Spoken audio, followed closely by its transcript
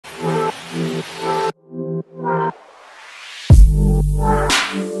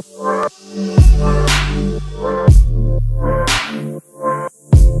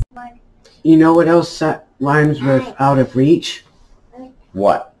You know what else rhymes with out of reach?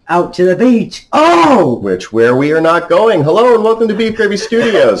 What? Out to the beach. Oh! Where we are not going. Hello and welcome to Beef Gravy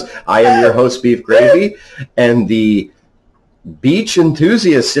Studios. I am your host, Beef Gravy, and the beach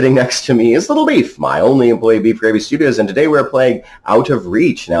enthusiast sitting next to me is Little Beef, my only employee at Beef Gravy Studios, and today we're playing Out of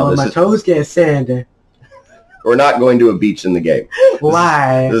Reach. Now, my toes get sand. We're not going to a beach in the game.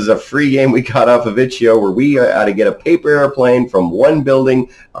 Why? This is a free game we got off of Itch.io where we had to get a paper airplane from one building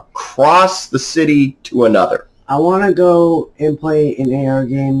across the city to another. I want to go and play an AR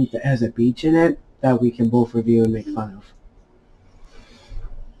game that has a beach in it that we can both review and make fun of.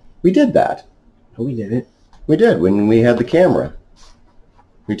 We did that. No, we didn't. We did when we had the camera.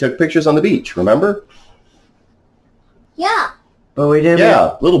 We took pictures on the beach, remember? Yeah. But we didn't.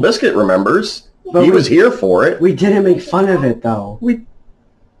 Yeah, Little Biscuit remembers. But he was here for it. We didn't make fun of it, though.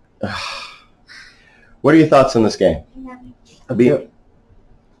 What are your thoughts on this game? Go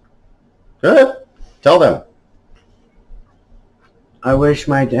ahead. Tell them. I wish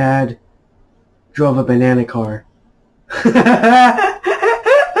my dad drove a banana car.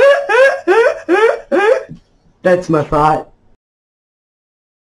 That's my thought.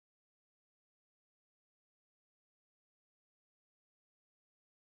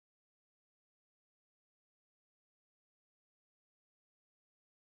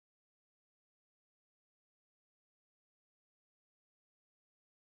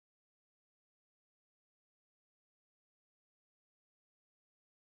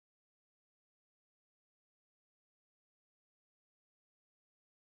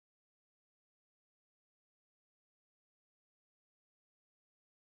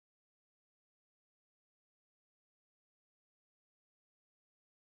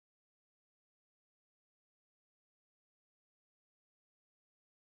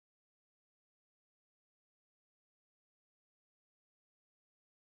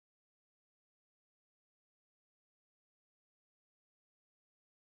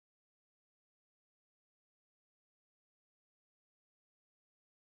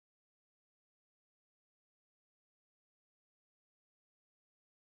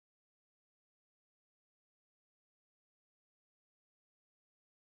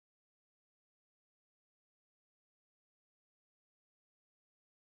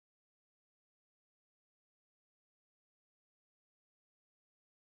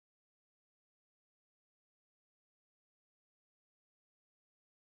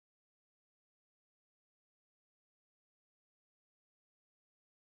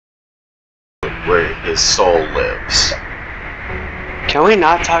 Where his soul lives. Can we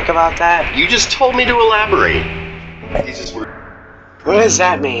not talk about that? You just told me to elaborate. What does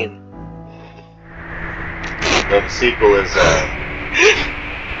that mean? The sequel is,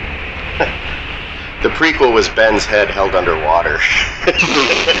 the prequel was Ben's head held underwater.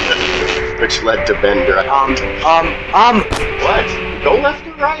 Which led to Ben drowning. What? Go left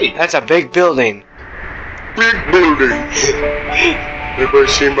or right? That's a big building. Big building. Everybody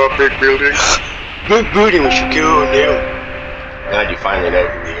seen about big building? Big building, we should go now. Glad you finally know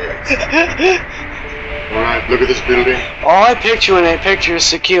who he is. Alright, look at this building. All I picture when I picture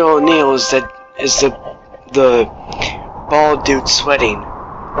Shaquille O'Neal is the bald dude sweating.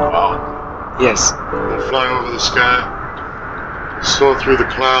 Wow. Yes. We're flying over the sky, soar through the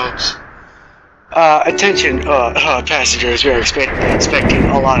clouds. Attention, passengers, we are expecting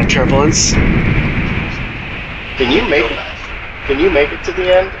a lot of turbulence. Can you make it? Can you make it to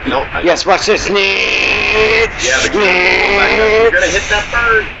the end? No. Yes, watch this. Yeah, but you're gonna hit that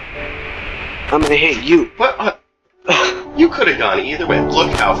bird. I'm gonna hit you. What? You could have gone either way. Look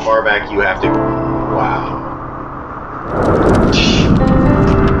how far back you have to go. Wow.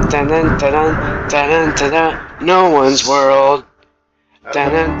 Dun dun dun dun dun dun. No one's world.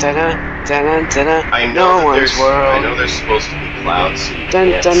 Dun dun dun dun dun dun. No one's world. I know there's supposed to be clouds, so you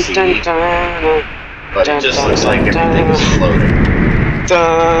Dun can't dun see, dun dun. but it just looks like everything is floating.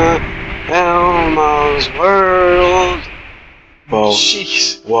 The Elmo's world. Whoa.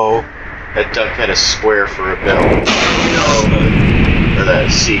 Jeez. Whoa. That duck had a square for a bill. Or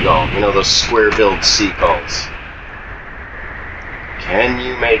that seagull. You know those square-billed seagulls. Can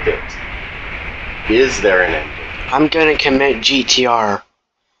you make it? Is there an ending? I'm gonna commit GTR.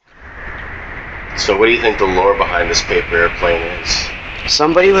 So what do you think the lore behind this paper airplane is?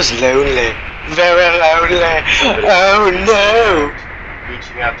 Somebody was lonely. Very lonely. Oh no!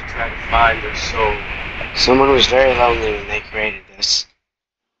 Reaching out to try to find their soul. Someone was very lonely when they created this.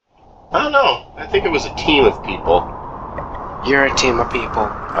 I don't know. I think it was a team of people. You're a team of people.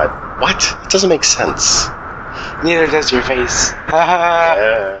 What? It doesn't make sense. Neither does your face.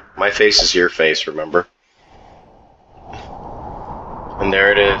 Yeah, my face is your face, remember? And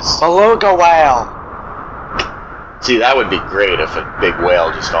there it is. Beluga whale. See, that would be great if a big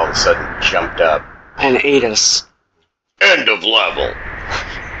whale just all of a sudden jumped up. And ate us. End of level.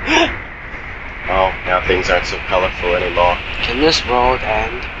 Oh, now things aren't so colorful anymore. Can this world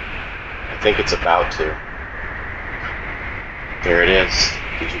end? I think it's about to. There it is.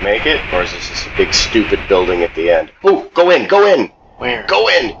 Did you make it? Or is this just a big stupid building at the end? Oh, go in, go in! Where? Go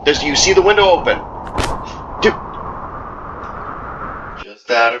in! You see the window open? Dude.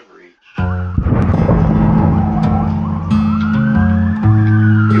 Just out of reach.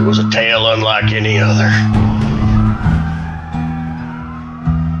 It was a tale unlike any other.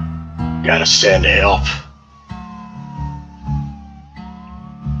 Gotta send help.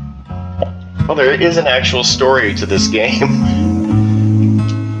 Well, there is an actual story to this game.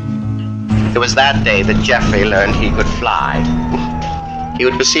 It was that day that Jeffrey learned he could fly. He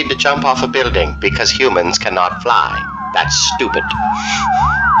would proceed to jump off a building because humans cannot fly. That's stupid.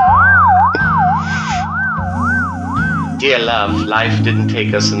 Dear love, life didn't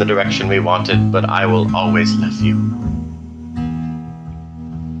take us in the direction we wanted, but I will always love you.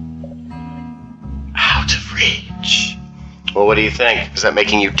 Out of reach. Well, what do you think? Is that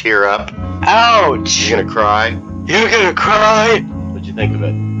making you tear up? Ouch! You gonna cry? You're gonna cry? What'd you think of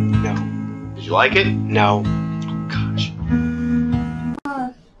it? No. Did you like it? No. Oh, gosh.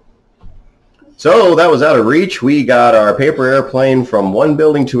 So that was Out of Reach. We got our paper airplane from one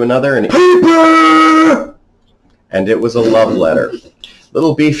building to another, and paper! And it was a love letter.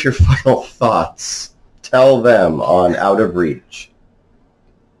 Little Beef, your final thoughts. Tell them on Out of Reach.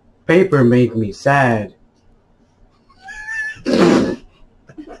 Paper made me sad.